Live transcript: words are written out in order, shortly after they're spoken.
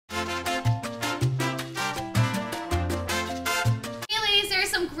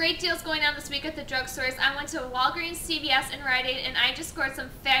great deals going on this week at the drugstores. I went to Walgreens, CVS, and Rite Aid, and I just scored some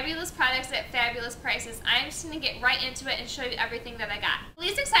fabulous products at fabulous prices. I'm just going to get right into it and show you everything that I got. The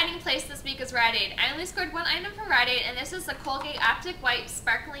least exciting place this week is Rite Aid. I only scored one item from Rite Aid, and this is the Colgate Optic White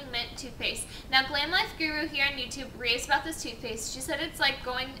Sparkling Mint Toothpaste. Now, Glam Life Guru here on YouTube raves about this toothpaste. She said it's like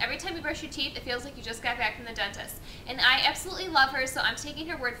going, every time you brush your teeth, it feels like you just got back from the dentist. And I absolutely love her, so I'm taking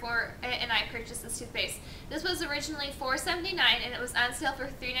her word for it, and I purchased this toothpaste. This was originally $4.79, and it was on sale for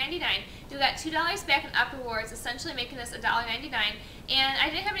 $3.99. You got $2 back in up rewards, essentially making this $1.99. And I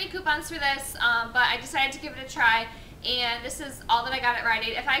didn't have any coupons for this, but I decided to give it a try. And this is all that I got at Rite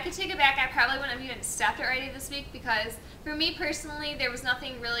Aid. If I could take it back, I probably wouldn't have even stopped at Rite Aid this week because, for me personally, there was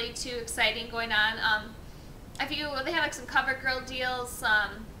nothing really too exciting going on. They have like some CoverGirl deals,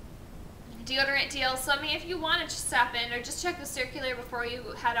 some deodorant deals. So I mean, if you want to stop in or just check the circular before you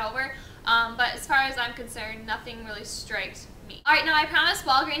head over. But as far as I'm concerned, nothing really strikes me. Alright, now I promised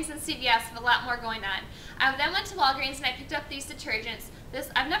Walgreens and CVS have a lot more going on. I then went to Walgreens and I picked up these detergents.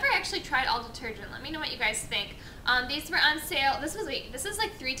 I've never actually tried all detergent. Let me know what you guys think. These were on sale. This is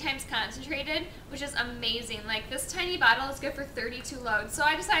like 3 times concentrated, which is amazing. Like, this tiny bottle is good for 32 loads. So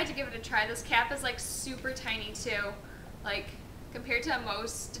I decided to give it a try. This cap is like super tiny too. Like, compared to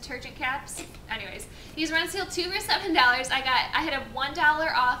most detergent caps. Anyways, these were on sale 2 for $7. I had a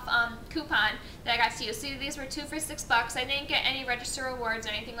 $1 off coupon that I got to use. So these were 2 for $6. I didn't get any register rewards or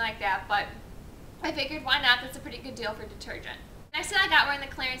anything like that, but I figured why not? That's a pretty good deal for detergent. Next thing I got were in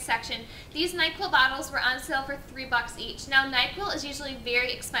the clearance section. These Nyquil bottles were on sale for $3 each. Now, Nyquil is usually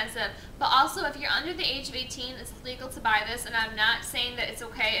very expensive, but also if you're under the age of 18, it's legal to buy this, and I'm not saying that it's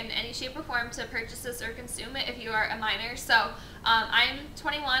okay in any shape or form to purchase this or consume it if you are a minor. So, I'm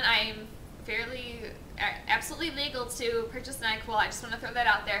 21. I'm absolutely legal to purchase Nyquil. I just want to throw that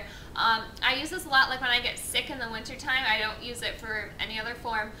out there. I use this a lot, like when I get sick in the winter time. I don't use it for any other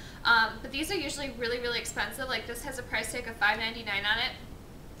form. But these are usually really, really expensive. Like, this has a price tag of $5.99 on it.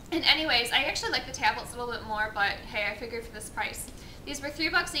 And anyways, I actually like the tablets a little bit more, but hey, I figured for this price. These were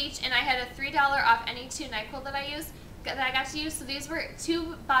 $3 each, and I had a $3 off any 2 Nyquil that I got to use. So these were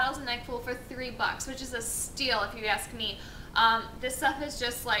 2 bottles of Nyquil for $3, which is a steal if you ask me. This stuff is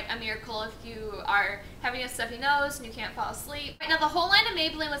just like a miracle if you are having a stuffy nose and you can't fall asleep. Right now, the whole line of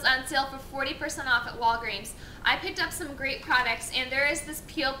Maybelline was on sale for 40% off at Walgreens. I picked up some great products, and there is this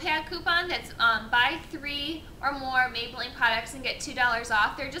peel pad coupon that's buy 3 or more Maybelline products and get $2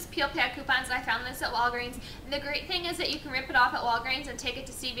 off. They're just peel pad coupons. I found this at Walgreens. And the great thing is that you can rip it off at Walgreens and take it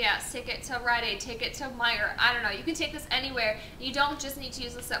to CVS, take it to Rite Aid, take it to Meijer. I don't know. You can take this anywhere. You don't just need to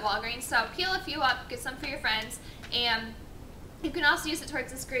use this at Walgreens. So peel a few up, get some for your friends, and you can also use it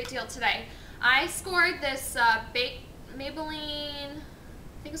towards this great deal today. I scored this Maybelline,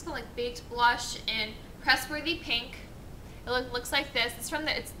 I think it's called like Beige Blush in Pressworthy Pink. It looks like this. It's from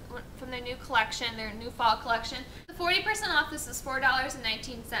their new collection, their new fall collection. The 40% off this is $4.19.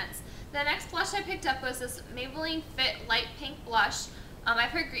 The next blush I picked up was this Maybelline Fit Light Pink Blush. I've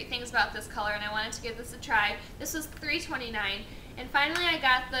heard great things about this color, and I wanted to give this a try. This was $3.29. And finally, I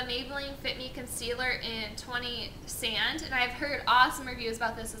got the Maybelline Fit Me Concealer in 20 Sand, and I've heard awesome reviews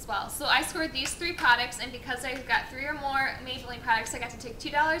about this as well. So I scored these 3 products, and because I got 3 or more Maybelline products, I got to take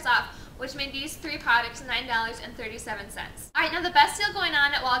 $2 off, which made these 3 products $9.37. Alright, now the best deal going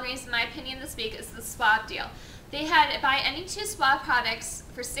on at Walgreens, in my opinion, this week is the Suave deal. They had buy any 2 Suave products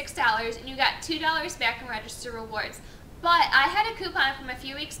for $6, and you got $2 back in register rewards. But I had a coupon from a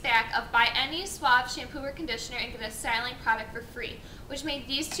few weeks back of buy any Suave shampoo or conditioner and get a styling product for free, which made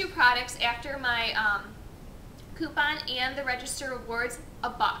these 2 products after my coupon and the register rewards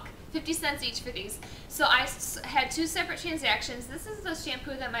 $1. 50 cents each for these. So I had 2 separate transactions. This is the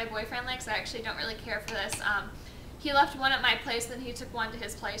shampoo that my boyfriend likes. I actually don't really care for this. He left one at my place, and he took one to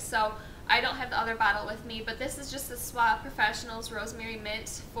his place. So I don't have the other bottle with me, but this is just the Suave Professional's Rosemary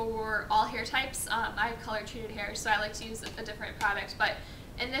Mint for all hair types. I have color-treated hair, so I like to use a different product.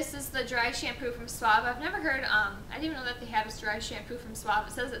 And this is the dry shampoo from Suave. I've never heard, I didn't even know that they had this dry shampoo from Suave.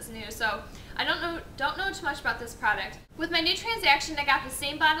 It says it's new, so I don't know too much about this product. With my new transaction, I got the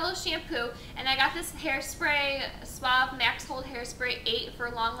same bottle of shampoo, and I got this hairspray, Suave Max Hold Hairspray 8 for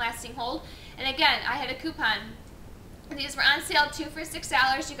long-lasting hold. And again, I had a coupon. These were on sale 2 for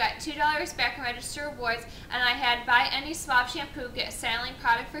 $6. You got $2 back in register rewards, and I had buy any Suave shampoo, get a styling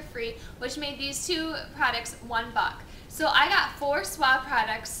product for free, which made these 2 products $1. So I got 4 Suave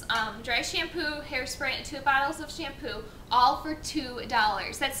products, dry shampoo, hairspray, and 2 bottles of shampoo, all for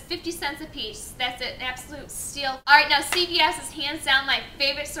 $2. That's 50 cents a piece. That's an absolute steal. Alright, now CVS is hands down my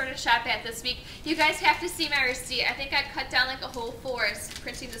favorite store to shop at this week. You guys have to see my receipt. I think I cut down like a whole forest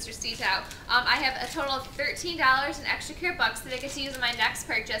printing this receipt out. I have a total of $13 in extra care bucks that I get to use in my next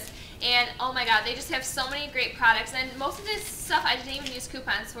purchase. And oh my god, they just have so many great products. And most of this stuff I didn't even use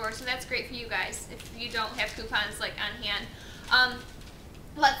coupons for, so that's great for you guys if you don't have coupons like on hand.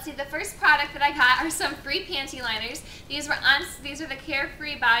 Let's see, the first product that I got are some free panty liners. These are the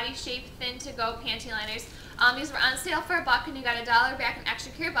Carefree Body Shape Thin To Go panty liners. These were on sale for $1 and you got $1 back in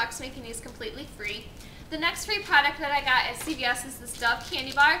extra care bucks, making these completely free. The next free product that I got at CVS is this Dove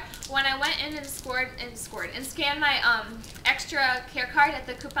candy bar. When I went in and scanned my extra care card at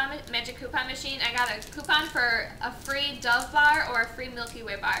the magic coupon machine, I got a coupon for a free Dove bar or a free Milky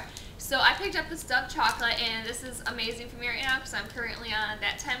Way bar. So I picked up this Dove chocolate, and this is amazing for me right now because I'm currently on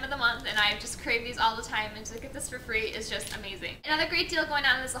that time of the month and I just crave these all the time, and to get this for free is just amazing. Another great deal going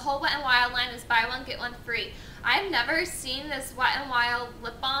on is the whole Wet n Wild line is buy one get one free. I've never seen this Wet n Wild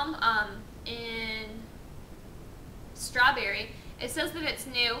lip balm in strawberry. It says that it's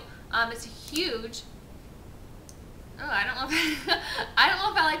new. It's huge. Oh, I don't know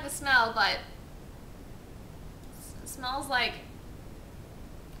if I like the smell, but it smells like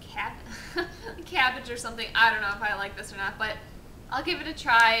cabbage or something. I don't know if I like this or not, but I'll give it a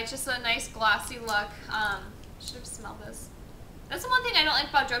try. It's just a nice glossy look. Should have smelled this. That's the one thing I don't like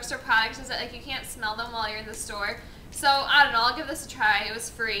about drugstore products, is that like you can't smell them while you're in the store. So I don't know, I'll give this a try. It was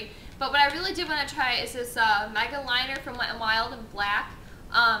free. But what I really did want to try is this Mega Liner from Wet n Wild in black.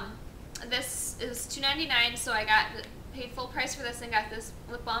 This is $2.99, so I paid full price for this and got this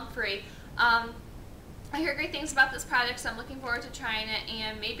lip balm free. I hear great things about this product, so I'm looking forward to trying it,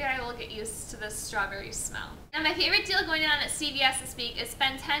 and maybe I will get used to this strawberry smell. Now my favorite deal going on at CVS this week is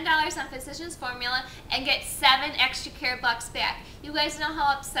spend $10 on Physicians Formula and get 7 extra care bucks back. You guys know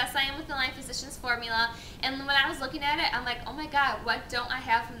how obsessed I am with the line Physicians Formula, and when I was looking at it, I'm like, oh my god, what don't I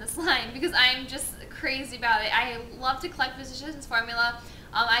have from this line? Because I'm just crazy about it. I love to collect Physicians Formula.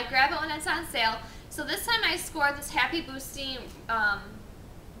 I grab it when it's on sale. So this time I scored this Happy Boosting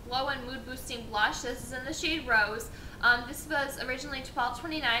Glow and Mood Boosting Blush. This is in the shade Rose. This was originally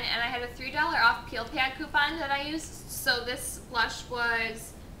 $12.29, and I had a $3 off peel pad coupon that I used. So this blush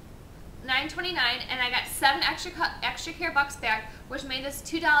was $9.29, and I got 7 extra care bucks back, which made this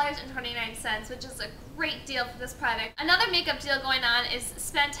 $2.29, which is a great deal for this product. Another makeup deal going on is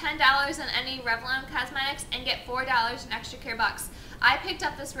spend $10 on any Revlon cosmetics and get $4 in extra care bucks. I picked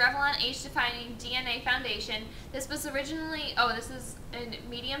up this Revlon Age Defying DNA Foundation. This was originally, this is in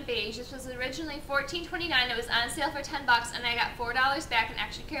medium beige. This was originally $14.29. It was on sale for $10, and I got $4 back in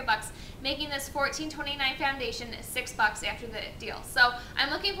extra care bucks, making this $14.29 foundation $6 after the deal. So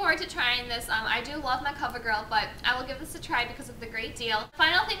I'm looking forward to trying this. I do love my CoverGirl, but I will give this a try because of the great deal. The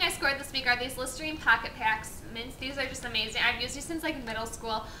final thing I scored this week are these Listerine pocket packs mints. These are just amazing. I've used these since like middle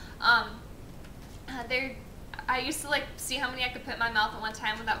school. I used to like see how many I could put in my mouth at one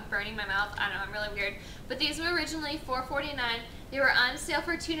time without burning my mouth. I don't know, I'm really weird. But these were originally $4.49. They were on sale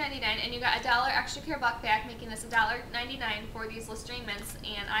for $2.99, and you got $1 extra care buck back, making this $1.99 for these Listerine mints.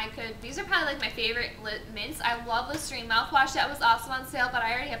 And these are probably like my favorite mints. I love Listerine mouthwash. That was also on sale, but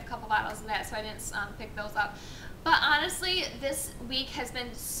I already have a couple bottles of that, so I didn't pick those up. But honestly, this week has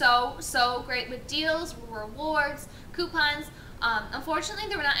been so great with deals, rewards, coupons. Unfortunately,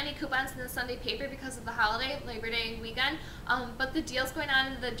 there were not any coupons in the Sunday paper because of the holiday, Labor Day weekend, but the deals going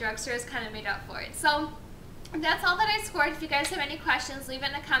on in the drugstores kind of made up for it. So that's all that I scored. If you guys have any questions, leave it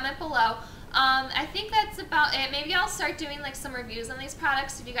in a comment below. I think that's about it. Maybe I'll start doing like some reviews on these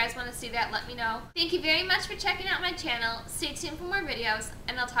products. If you guys want to see that, let me know. Thank you very much for checking out my channel. Stay tuned for more videos,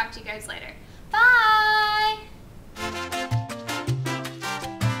 and I'll talk to you guys later. Bye!